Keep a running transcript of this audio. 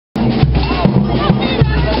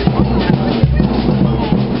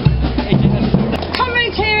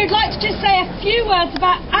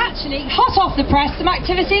suppress some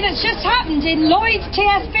activity that's just happened in Lloyds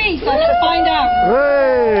TSB, so let's find out.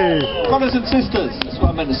 Hey! Brothers and sisters, that's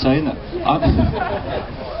what I meant to say, isn't it?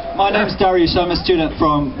 My name's Darius, I'm a student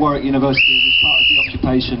from Warwick University, as part of the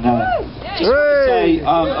occupation there. Just want to say,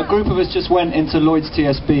 a group of us just went into Lloyds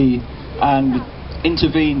TSB and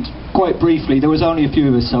intervened quite briefly. There was only a few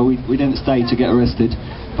of us, so we didn't stay to get arrested.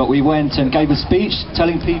 But we went and gave a speech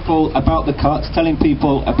telling people about the cuts, telling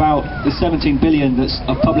people about the 17 billion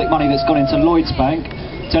of public money that's gone into Lloyds Bank,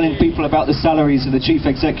 telling people about the salaries of the chief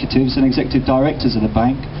executives and executive directors of the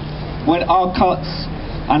bank. When our cuts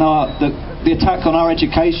and the attack on our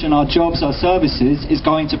education, our jobs, our services is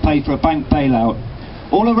going to pay for a bank bailout.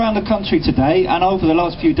 All around the country today and over the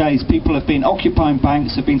last few days, people have been occupying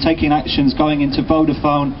banks, have been taking actions, going into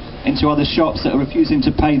Vodafone, into other shops that are refusing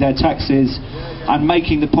to pay their taxes and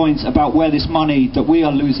making the points about where this money that we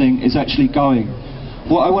are losing is actually going.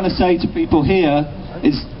 What I want to say to people here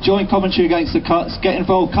is join Coventry against the cuts, get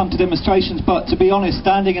involved, come to demonstrations, but to be honest,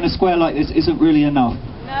 standing in a square like this isn't really enough.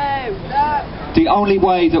 The only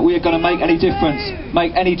way that we are going to make any difference,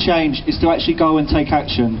 make any change, is to actually go and take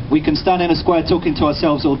action. We can stand in a square talking to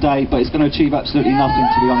ourselves all day, but it's going to achieve absolutely nothing,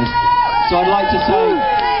 to be honest. So I'd like to say,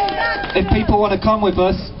 if people want to come with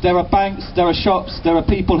us, there are banks, there are shops, there are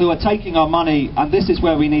people who are taking our money, and this is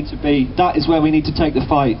where we need to be. That is where we need to take the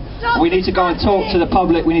fight. We need to go and talk to the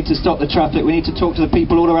public, we need to stop the traffic, we need to talk to the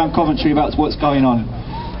people all around Coventry about what's going on.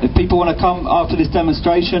 If people want to come after this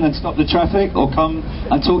demonstration and stop the traffic, or come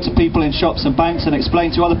and talk to people in shops and banks and explain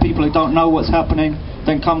to other people who don't know what's happening,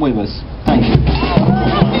 then come with us. Thank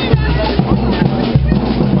you.